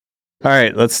All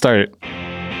right, let's start it.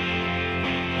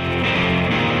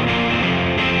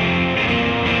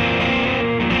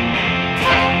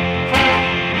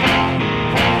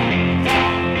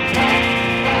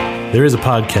 There is a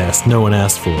podcast no one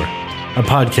asked for. A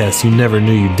podcast you never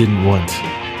knew you didn't want.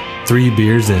 3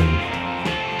 beers in.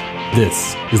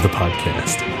 This is the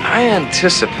podcast. I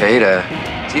anticipate a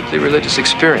deeply religious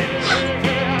experience.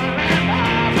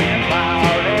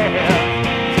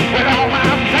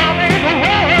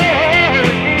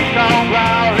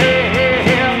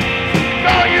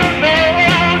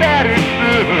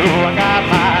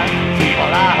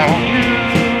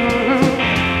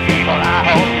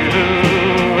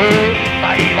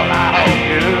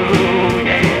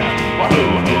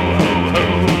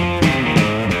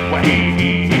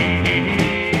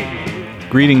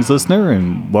 Greetings, listener,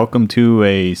 and welcome to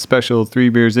a special 3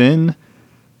 Beers In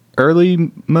early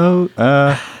mode.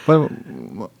 Early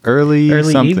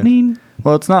something. Evening?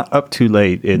 Well, it's not up too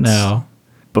late. It's No.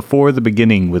 before the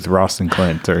beginning with Ross and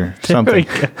Clint or something.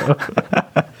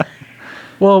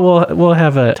 Well, we'll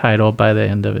have a title by the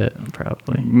end of it,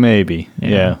 probably. Maybe.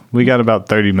 Yeah. We got about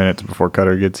 30 minutes before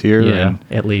Cutter gets here. Yeah, And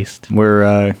at least.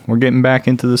 we're getting back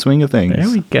into the swing of things. There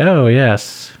we go.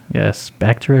 Yes.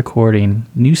 Back to recording.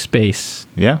 New space.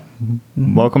 Yeah.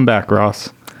 Welcome back,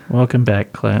 Ross. Welcome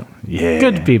back, Clint. Yeah.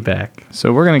 Good to be back.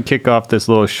 So we're going to kick off this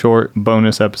little short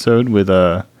bonus episode with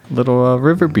a little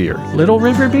river beer. Little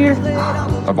River Beer?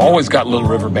 I've always got Little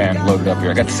River Band loaded up here.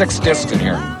 I got 6 discs in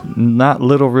here. Not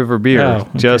Little River Beer, Oh, okay.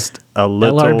 just a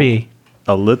little LRB.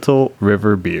 A little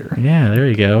river beer. Yeah, there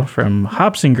you go. From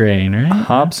Hops and Grain, right?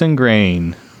 Hops and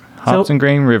Grain. Hops and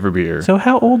Grain river beer. So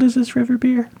how old is this River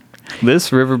Beer?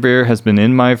 This river beer has been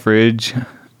in my fridge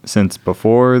since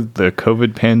before the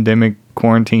COVID pandemic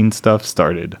quarantine stuff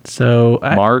started. So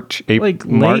March, April, like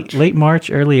March, late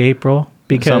March, early April.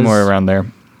 Because somewhere around there.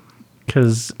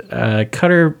 Because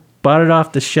Cutter bought it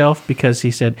off the shelf because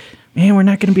he said, man, we're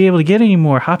not going to be able to get any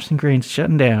more. Hops and Grain's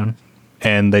shutting down.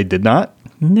 And they did not.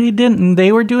 And they didn't.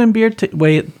 They were doing beer to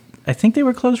wait. I think they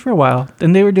were closed for a while.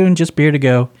 Then they were doing just beer to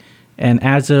go. And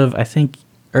as of, I think,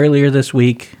 earlier this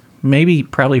week,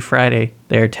 probably Friday,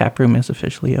 their tap room is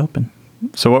officially open.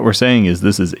 So what we're saying is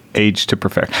this is aged to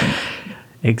perfection.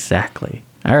 Exactly.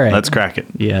 All right. Let's crack it.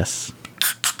 Yes.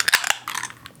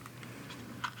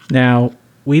 Now,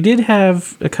 we did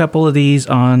have a couple of these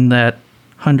on that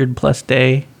 100-plus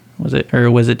day. Was it? Or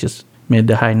was it just mid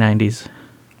to high 90s?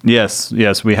 Yes,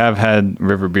 we have had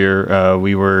river beer.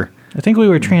 I think we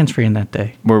were transferring that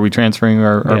day. Were we transferring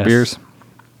our Yes. beers?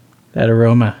 That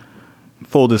aroma.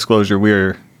 Full disclosure,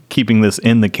 we're keeping this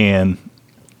in the can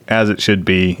as it should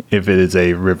be if it is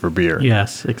a river beer.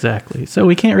 Yes, exactly. So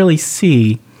we can't really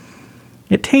see.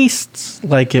 It tastes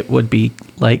like it would be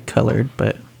light colored,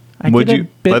 but I Would get you? a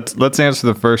bit. Let's answer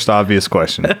the first obvious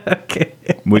question. Okay.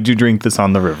 Would you drink this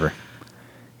on the river?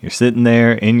 You're sitting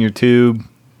there in your tube,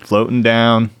 floating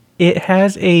down. It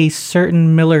has a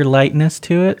certain Miller lightness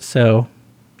to it, so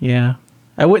yeah.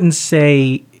 I wouldn't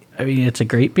say. I mean, it's a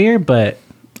great beer, but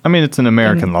I mean, it's an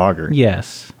American lager.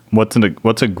 yes. What's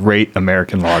a great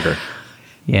American lager?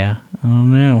 Yeah. I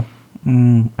don't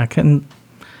know. I couldn't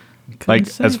Like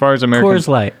say. as far as American Coors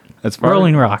Light, as far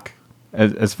Rolling Rock.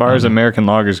 as far as American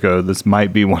lagers go, this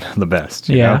might be one of the best.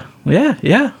 you know?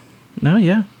 Yeah. No,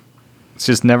 yeah. It's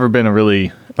just never been a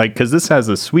really because this has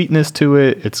a sweetness to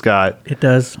it. It's got It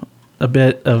does a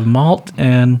bit of malt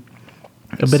and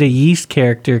a bit of yeast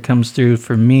character comes through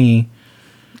for me.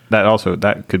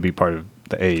 that could be part of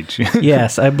the age.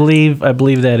 Yes, I believe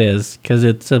that is because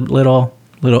it's a little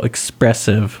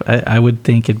expressive. I would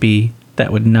think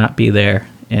that would not be there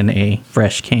in a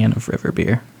fresh can of river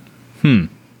beer.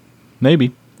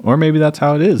 Maybe, or maybe that's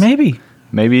how it is. Maybe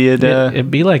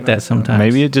it'd be like that sometimes.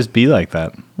 maybe it just be like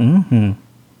that.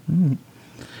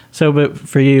 So, but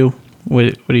for you,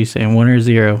 what are you saying? 1 or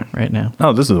 0 right now?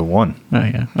 Oh, this is a 1. Oh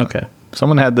yeah. Okay. If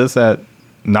someone had this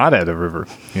not at a river,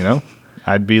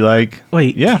 I'd be like,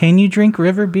 Wait. yeah. Can you drink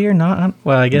river beer? Not on.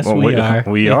 Well, I guess we are.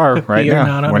 We are right We are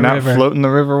now. not on We're a not river. floating the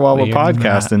river while We we're are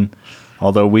podcasting.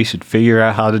 Although we should figure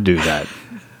out how to do that.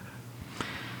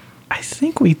 I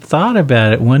think we thought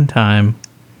about it one time.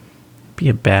 Be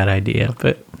a bad idea,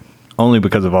 but Only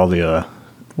because of all the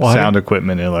Water? sound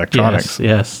equipment and electronics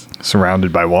Yes.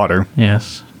 surrounded by water.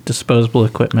 Yes. Disposable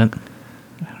equipment.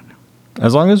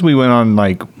 As long as we went on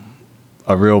like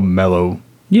a real mellow.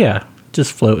 Yeah.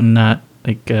 Just floating, not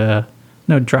like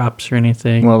no drops or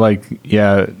anything. Well,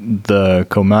 the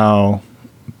Comal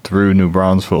through New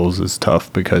Braunfels is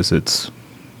tough because it's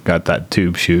got that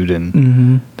tube chute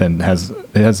and then it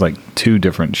has like 2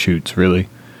 different chutes really.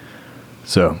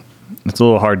 So it's a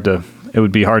little hard to, it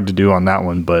would be hard to do on that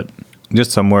one, but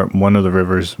Just somewhere, one of the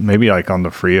rivers, maybe like on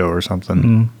the Frio or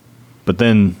something. But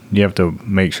then you have to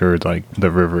make sure like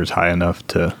the river is high enough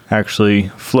to actually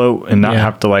float and not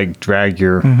have to like drag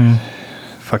your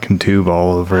fucking tube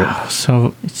all over it.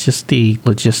 So it's just the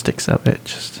logistics of it.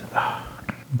 Just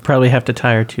probably have to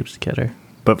tie our tubes together.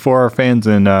 But for our fans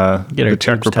in our the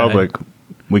Czech tubes Republic,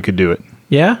 we could do it.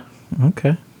 Yeah?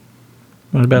 Okay.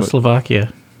 What about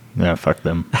Slovakia? Yeah, fuck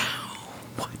them.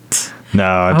 What? No,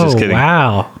 I'm just kidding.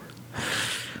 Wow.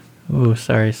 Oh,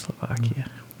 sorry, Slovakia.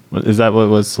 Is that what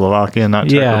was Slovakia, not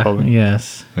Czech Republic?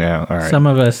 Yes. Yeah, all right. Some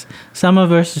of us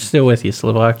are still with you,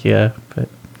 Slovakia, but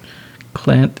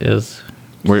Clint is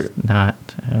not.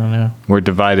 I don't know. We're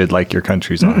divided like your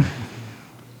countries are.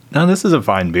 No, this is a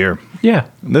fine beer. Yeah.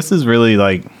 This is really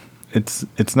like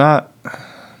it's not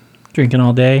Drinking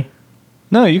all day.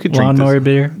 No, you could drink lawnmower this.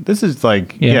 beer. This is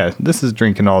like this is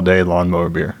drinking all day lawnmower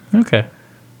beer. Okay.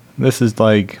 This is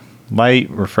like light,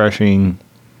 refreshing.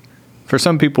 For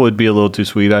some people it'd be a little too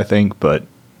sweet, I think, but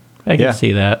I can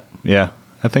see that. Yeah.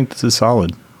 I think this is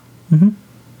solid. I'm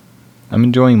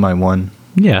enjoying my one.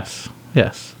 Yes.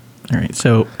 Yes. All right.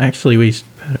 So actually wait,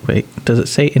 does it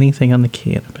say anything on the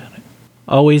can about it?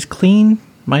 Always clean,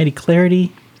 mighty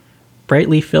clarity,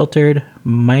 brightly filtered,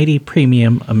 mighty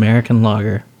premium American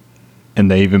lager. And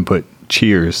they even put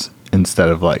cheers instead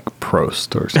of like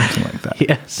Prost or something like that.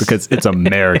 Yes. Because it's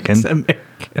American. It's American.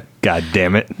 God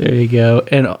damn it. There you go.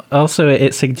 And also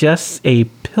it suggests a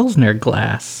Pilsner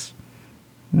glass.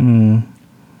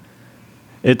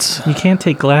 It's You can't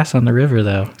take glass on the river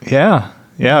though. yeah.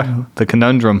 The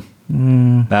conundrum.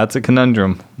 That's a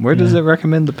conundrum. Where does it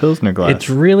recommend the Pilsner glass? It's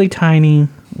really tiny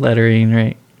lettering,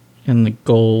 right? In the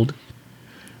gold.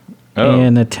 Oh.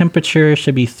 And the temperature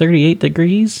should be 38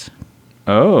 degrees.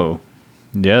 Oh.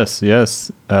 Yes.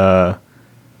 Wow.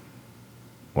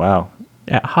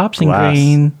 At Hops and Glass.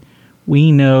 Grain,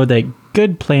 we know that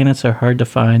good planets are hard to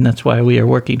find. That's why we are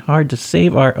working hard to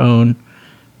save our own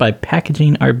by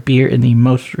packaging our beer in the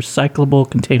most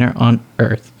recyclable container on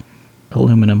Earth.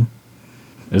 Aluminum.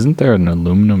 Isn't there an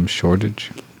aluminum shortage?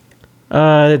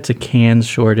 It's a cans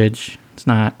shortage. It's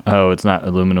not. Oh, it's not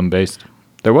aluminum based.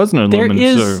 There was an aluminum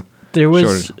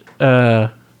shortage.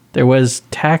 There was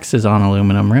taxes on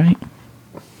aluminum, right?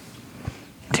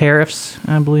 Tariffs,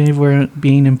 I believe, were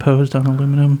being imposed on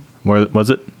aluminum. Where was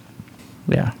it?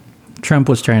 Yeah. Trump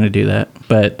was trying to do that,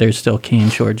 but there's still can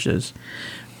shortages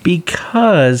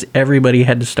because everybody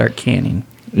had to start canning.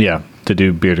 Yeah, to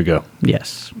do beer to go.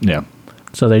 Yes. Yeah.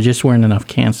 So there just weren't enough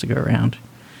cans to go around.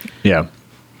 Yeah.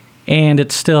 And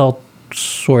it's still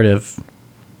sort of,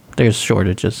 there's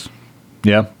shortages.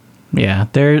 Yeah. Yeah,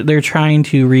 they're trying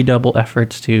to redouble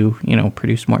efforts to,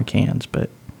 produce more cans, but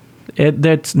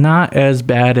that's not as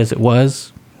bad as it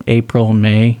was. April and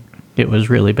May, it was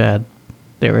really bad.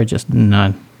 There were just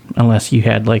none. Unless you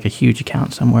had like a huge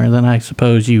account somewhere, then I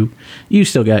suppose you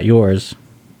still got yours.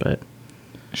 But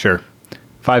Sure.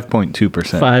 5.2%.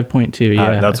 5.2,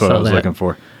 yeah. That's what I was looking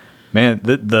for. Man,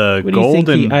 the What gold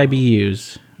do you think and the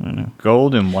IBUs? I don't know.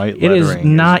 gold and white It lettering is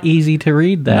not easy to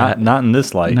read that. not in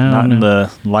this light. No, not no. in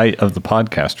the light of the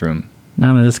podcast room.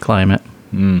 Not in this climate.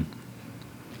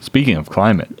 Speaking of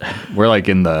climate, we're like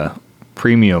in the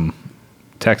premium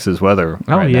Texas weather.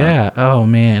 Oh, right yeah. Oh,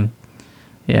 man.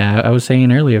 Yeah, I was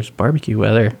saying earlier, it's barbecue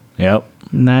weather. Now. Yep.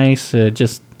 Nice,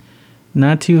 just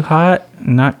not too hot,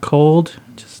 not cold.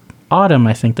 Just autumn,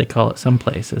 I think they call it some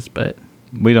places, but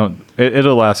We don't.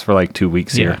 It'll last for like 2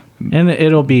 weeks yeah. here. And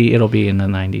it'll be in the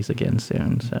 90s again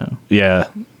soon. So Yeah.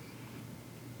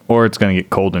 Or it's gonna get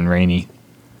cold and rainy.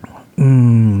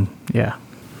 yeah,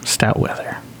 stout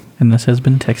weather. And this has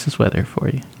been Texas weather for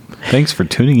you. Thanks for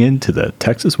tuning in to the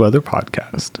Texas Weather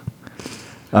Podcast.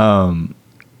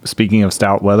 Speaking of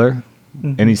stout weather,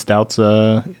 any stouts?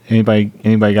 Anybody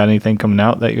got anything coming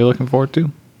out that you're looking forward to?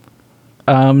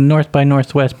 North by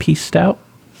Northwest Peace Stout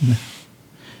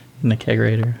in the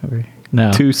kegerator.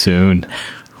 No, Too soon.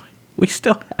 we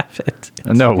still have it.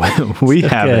 No, we still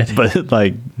have it, good. but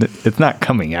like it's not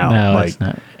coming out. No, like it's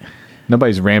not.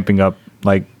 nobody's ramping up.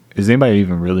 Like, is anybody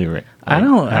even really? I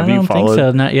don't think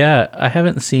so. Not yet. I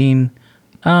haven't seen.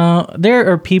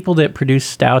 There are people that produce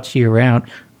stouts year round.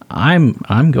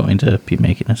 I'm going to be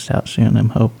making a stout soon. I'm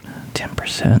hoping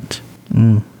 10%.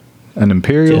 An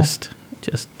imperial.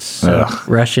 Just so Ugh.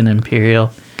 Russian Imperial.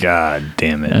 God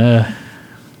damn it.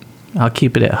 I'll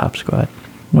keep it at Hop Squad.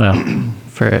 Well,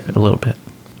 for a little bit,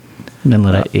 and then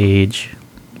let it age.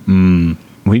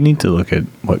 We need to look at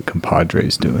what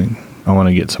Compadre's doing. I want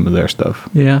to get some of their stuff.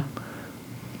 Yeah.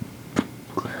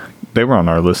 They were on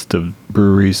our list of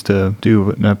breweries to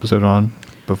do an episode on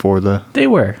before the. They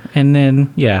were, and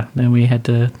then then we had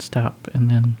to stop,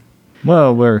 and then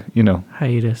Well, we're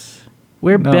hiatus.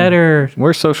 We're no, better.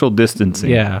 We're social distancing.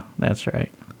 Yeah, that's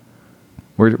right.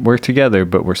 We're together,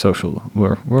 but we're social.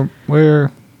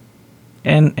 We're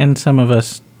And some of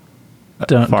us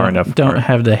don't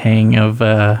have the hang of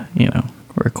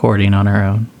recording on our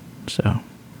own. So.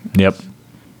 Yep.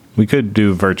 We could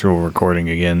do virtual recording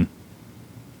again.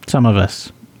 Some of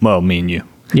us. Well, me and you.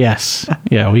 Yes.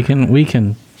 Yeah, we got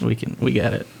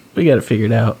it. We got it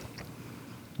figured out.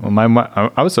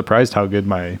 Well, I was surprised how good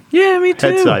my me too.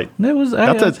 headset.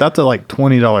 That's a like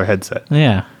 $20 headset.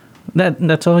 Yeah.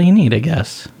 That's all you need, I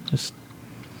guess. Just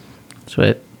that's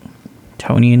what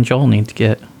Tony and Joel need to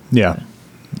get. Yeah.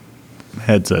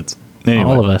 Headsets. Anyway,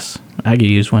 all of us. I could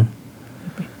use one.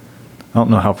 I don't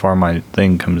know how far my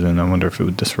thing comes in. I wonder if it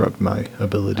would disrupt my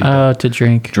ability to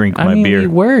drink my beer. We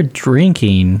were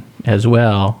drinking as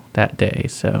well that day,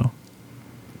 so.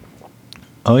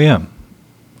 Oh, yeah.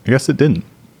 I guess it didn't.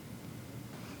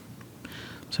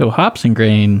 So Hops and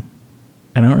Grain,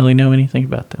 I don't really know anything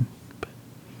about them.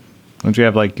 Don't you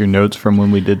have like your notes from when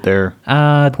we did their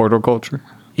portal-culture?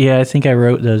 Yeah, I think I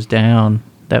wrote those down.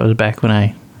 That was back when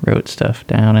I wrote stuff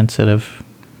down instead of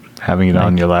having it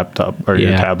on your laptop or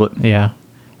your tablet. Yeah,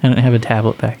 I didn't have a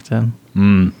tablet back then.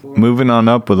 Moving on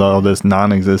up with all this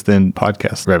non-existent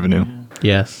podcast revenue.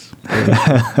 Yes,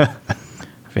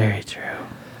 very true.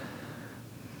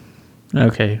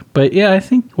 Okay, but yeah, I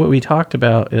think what we talked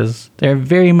about is they're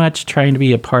very much trying to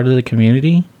be a part of the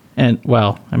community. And,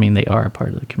 well, I mean, they are a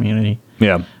part of the community.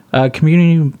 Yeah.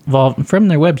 Community involved from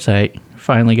their website.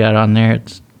 Finally got on there.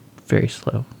 It's very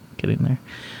slow getting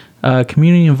there.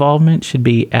 Community involvement should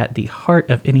be at the heart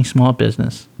of any small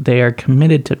business. They are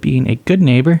committed to being a good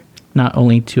neighbor, not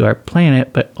only to our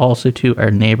planet, but also to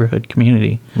our neighborhood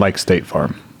community. Like State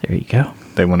Farm. There you go.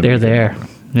 They want to They're there.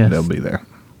 Yes. They'll be there.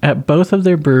 At both of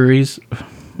their breweries,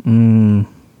 they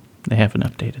haven't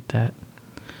updated that.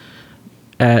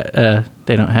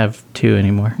 They don't have two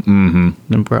anymore. Mm-hmm.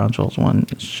 The Bronzeville's one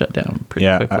is shut down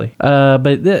pretty quickly.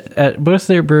 But at both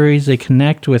their breweries, they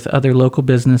connect with other local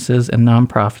businesses and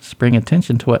nonprofits to bring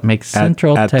attention to what makes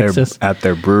Central Texas... At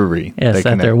their brewery. Yes,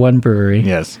 at their one brewery.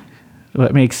 Yes.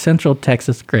 What makes Central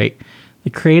Texas great. The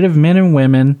creative men and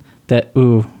women that...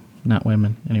 not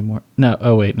women anymore. No,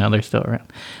 they're still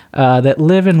around. That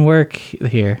live and work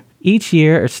here. Each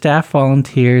year, our staff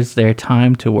volunteers their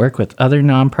time to work with other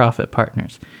nonprofit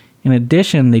partners. In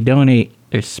addition, they donate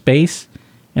their space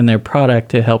and their product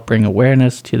to help bring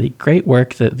awareness to the great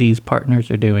work that these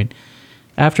partners are doing.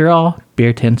 After all,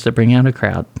 beer tends to bring out a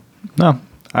crowd. No,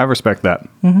 I respect that.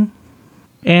 Mm-hmm.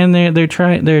 And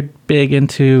they're big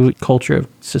into culture of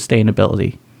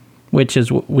sustainability, which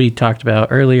is what we talked about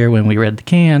earlier when we read the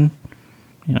can.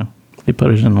 They put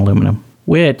it in aluminum.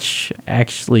 Which,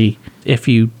 actually, if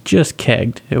you just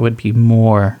kegged, it would be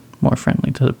more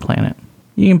friendly to the planet.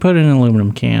 You can put it in an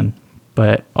aluminum can,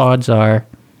 but odds are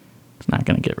it's not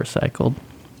going to get recycled.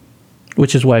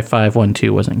 Which is why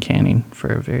 512 wasn't canning for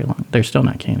a very long... They're still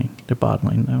not canning. They're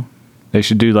bottling, though. They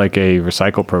should do, like, a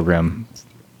recycle program.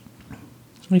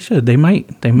 They should. They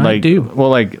might do. Well,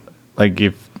 like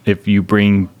if you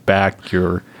bring back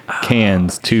your...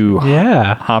 cans to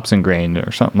Hops and Grain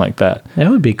or something like that. That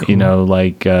would be cool.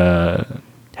 Like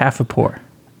half a pour.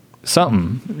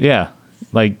 Something. Yeah.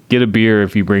 Like get a beer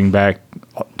if you bring back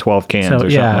 12 cans or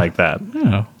something like that.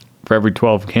 Oh. For every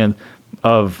 12 cans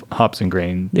of Hops and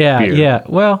Grain beer. Yeah.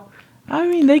 Well, I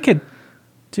mean they could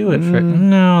do it for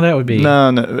no, that would be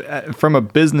No. From a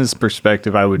business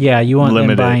perspective, I would you want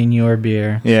limit them buying your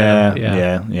beer. Yeah, so,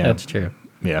 yeah. That's true.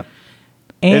 Yeah.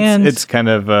 And it's kind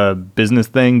of a business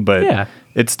thing, but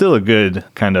it's still a good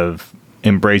kind of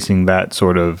embracing that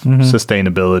sort of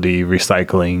sustainability,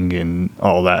 recycling, and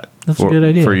all that. That's a good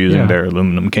idea. For using their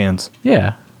aluminum cans.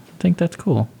 Yeah, I think that's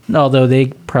cool. Although they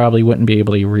probably wouldn't be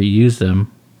able to reuse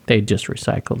them. They'd just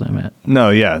recycle them.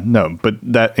 No. But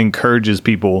that encourages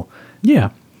people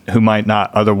who might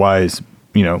not otherwise,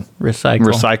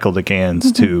 recycle the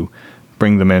cans to...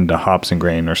 bring them into Hops and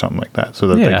Grain or something like that so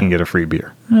that they can get a free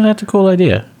beer. Well, that's a cool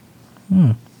idea.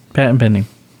 Patent pending.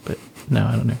 But no,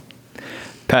 I don't know.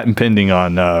 Patent pending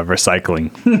on recycling.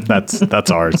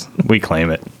 That's ours. We claim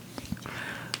it.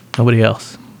 Nobody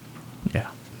else.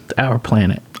 Yeah. It's our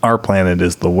planet. Our Planet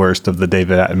is the worst of the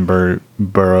David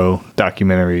Attenborough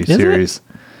documentary series. It?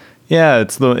 Yeah,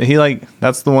 that's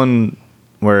the one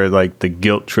where like the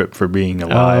guilt trip for being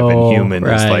alive and human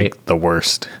is like the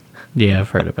worst. Yeah, I've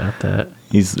heard about that.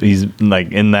 He's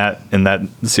like in that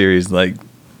series, like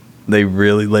they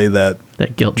really lay that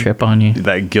guilt trip on you.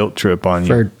 That guilt trip on you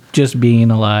for just being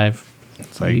alive.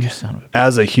 It's like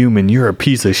as a human, you're a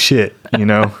piece of shit,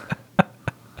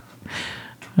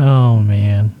 Oh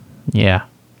man, yeah.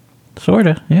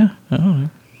 Sorta, yeah. I don't know.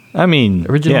 I mean,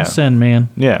 Original Sin, man.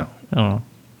 Yeah. I don't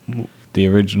know. The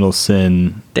Original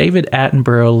Sin. David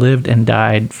Attenborough lived and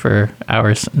died for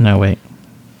our sins.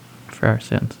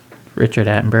 Richard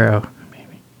Attenborough,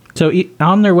 maybe. So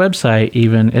on their website,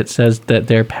 even, it says that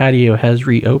their patio has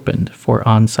reopened for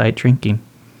on-site drinking.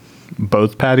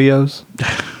 Both patios?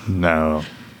 No.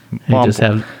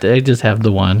 They just have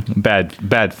the one.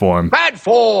 Bad form. Bad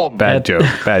form. Bad joke.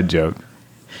 Bad joke.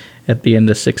 At the end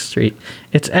of 6th Street.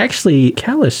 It's actually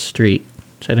Callis Street,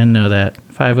 which I didn't know that.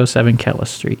 507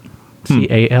 Callis Street.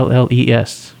 Calles.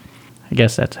 I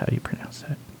guess that's how you pronounce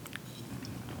that.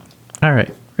 All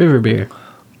right. River beer.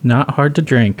 Not hard to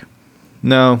drink.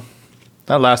 No.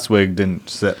 That last swig didn't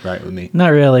sit right with me. Not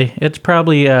really. It's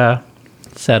probably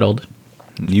settled.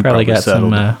 You probably got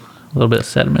settled. some a little bit of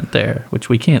sediment there, which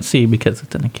we can't see because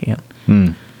it's in a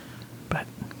can. But,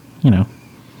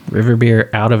 river beer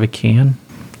out of a can,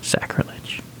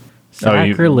 sacrilege.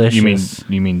 Sacrilegious.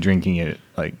 You mean drinking it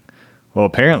like? Well,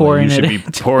 apparently Pouring you should it be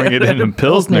into pouring it in a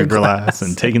Pilsner glass glass.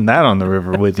 and taking that on the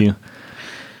river with you.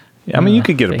 Yeah, I mean, you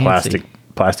could get fancy.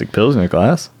 a plastic Pilsner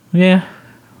glass Yeah,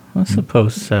 I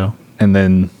suppose so. and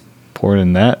then pour it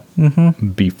in that. Mm-hmm.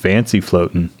 Be fancy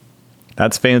floating.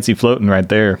 That's fancy floating right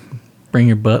there. Bring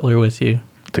your butler with you.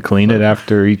 To clean it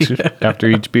after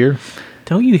each beer.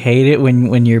 Don't you hate it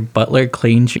when your butler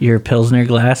cleans your Pilsner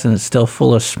glass and it's still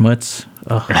full of schmutz?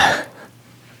 Ugh.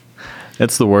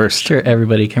 It's the worst. Sure,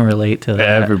 everybody can relate to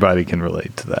that. Everybody can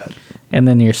relate to that. And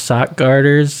then your sock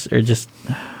garters are just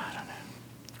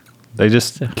They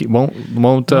just won't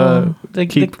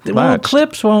keep the latched.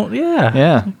 clips won't. Yeah.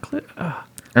 Yeah.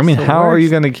 I mean, the how are you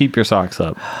worst. going to keep your socks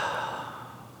up?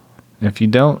 If you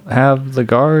don't have the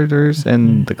garters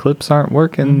and the clips aren't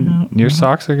working, your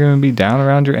socks are going to be down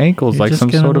around your ankles You're like just some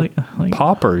gonna sort of like-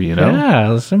 pauper, you know?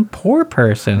 Yeah, some poor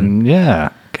person.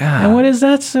 Yeah. God. And what is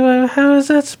that? How is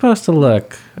that supposed to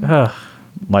look? Ugh.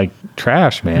 Like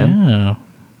trash, man. Yeah.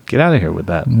 Get out of here with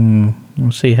that.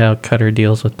 We'll see how Cutter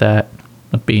deals with that,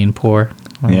 of being poor.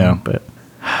 Yeah. But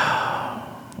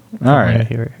All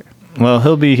right. Well,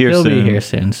 he'll be here He'll soon. be here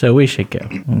soon, so we should go.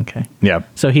 Okay. Yeah.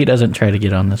 So he doesn't try to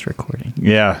get on this recording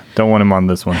Yeah. Don't want him on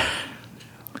this one.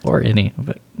 or any of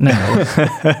it. No.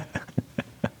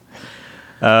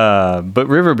 But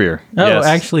river beer. Oh, yes.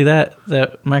 actually,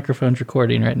 that microphone's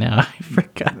recording right now. I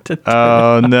forgot to.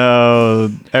 Oh, no.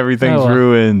 Everything's Oh, well.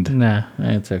 ruined. Nah,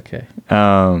 it's okay.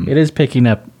 It is picking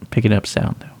up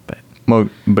sound though, but Well,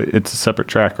 but it's a separate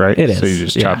track, right? it is. So you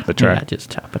just Yeah, chop the track. Yeah,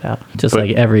 just chop it out, just But-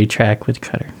 like every track with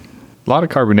Cutter. A lot of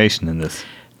carbonation in this.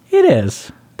 It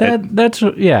is. That's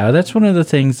one of the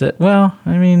things that. Well,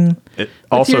 I mean, It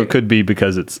also you're- could be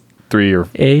because it's 3 or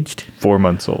aged. 4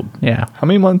 months old. Yeah. How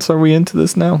many months are we into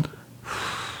this now?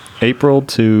 April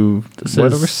to This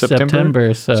whatever, is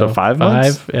September? so 5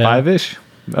 months? yeah. 5-ish?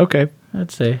 Okay.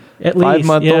 I'd say at least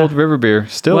 5-month-old river beer.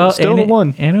 Still and the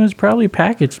one. And it was probably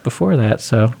packaged before that.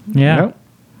 So yeah, Yep.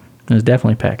 it was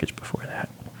definitely packaged before that.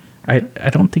 I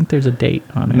don't think there's a date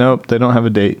on it. Nope, they don't have a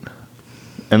date.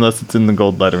 Unless it's in the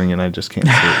gold lettering and I just can't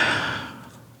see it.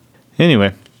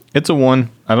 Anyway, it's a 1.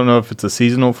 I don't know if it's a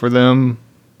seasonal for them.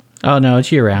 Oh no,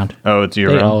 it's year round. Oh, it's year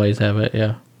They round. always have it.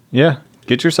 Yeah. Yeah.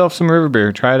 Get yourself some river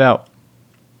beer. Try it out.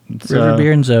 It's, River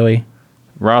beer and Zoe.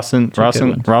 Ross and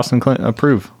Clint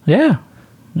approve. Yeah.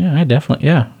 Yeah, I definitely.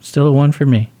 Yeah, still a 1 for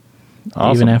me.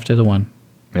 Awesome. Even after the 1.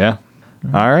 Yeah.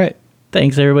 All right.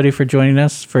 Thanks everybody for joining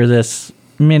us for this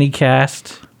mini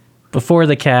cast before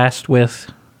the cast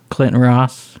with Clint and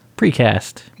Ross.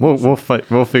 Precast.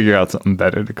 We'll figure out something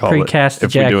better to call Precast it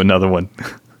if we do another one.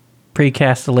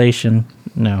 Precastillation.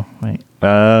 No, wait.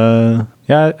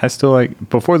 Yeah, I still like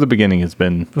before the beginning has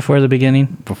been Before the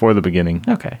beginning. before the beginning.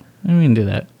 Okay, we can do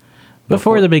that.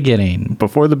 Before the beginning.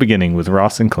 Before the beginning with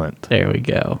Ross and Clint. There we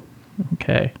go.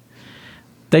 Okay.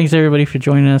 Thanks everybody for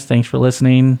joining us. Thanks for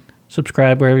listening.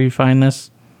 Subscribe wherever you find this.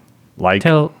 Like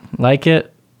it.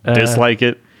 dislike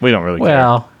it. We don't really care.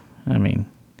 Well, I mean,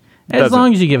 as Doesn't-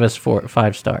 long as you give us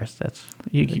 5 stars, that's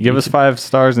you Give us 5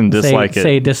 stars and dislike it.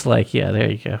 Say dislike. Yeah, there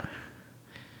you go.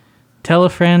 Tell a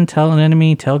friend, tell an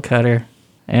enemy, tell Cutter.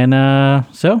 And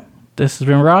so this has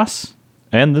been Ross,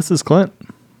 And this is Clint.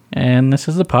 and this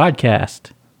is the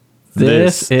podcast.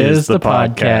 This is the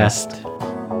podcast.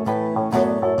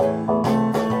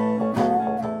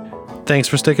 Thanks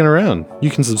for sticking around. You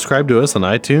can subscribe to us on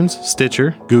iTunes,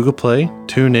 Stitcher, Google Play,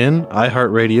 TuneIn,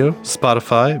 iHeartRadio,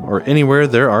 Spotify, or anywhere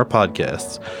there are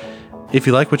podcasts. If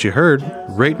you like what you heard,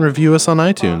 rate and review us on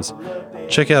iTunes.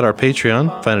 Check out our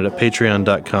Patreon. Find it at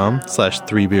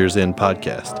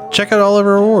patreon.com/3beersinpodcast. Check out all of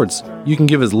our awards. You can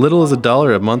give as little as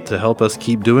 $1 a month to help us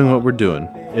keep doing what we're doing.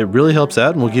 It really helps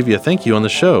out and we'll give you a thank you on the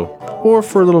show. Or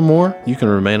for a little more, you can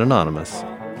remain anonymous.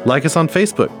 Like us on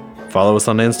Facebook. Follow us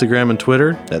on Instagram and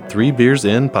Twitter at 3 Beers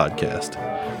In Podcast.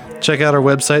 Check out our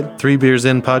website,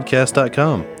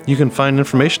 3beersinpodcast.com. You can find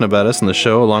information about us and the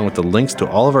show along with the links to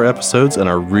all of our episodes and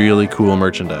our really cool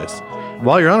merchandise.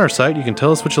 While you're on our site, you can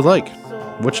tell us what you like,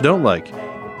 what you don't like.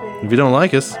 If you don't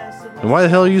like us, then why the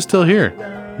hell are you still here?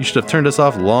 You should have turned us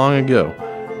off long ago.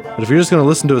 But if you're just going to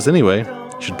listen to us anyway,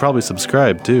 you should probably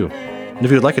subscribe too. And if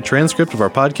you would like a transcript of our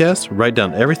podcast, write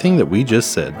down everything that we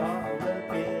just said.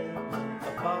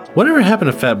 Whatever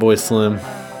happened to Fatboy Slim?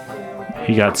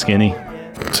 He got skinny.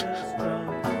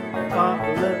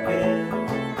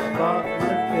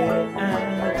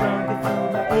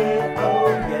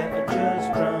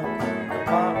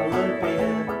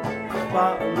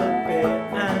 Bottle of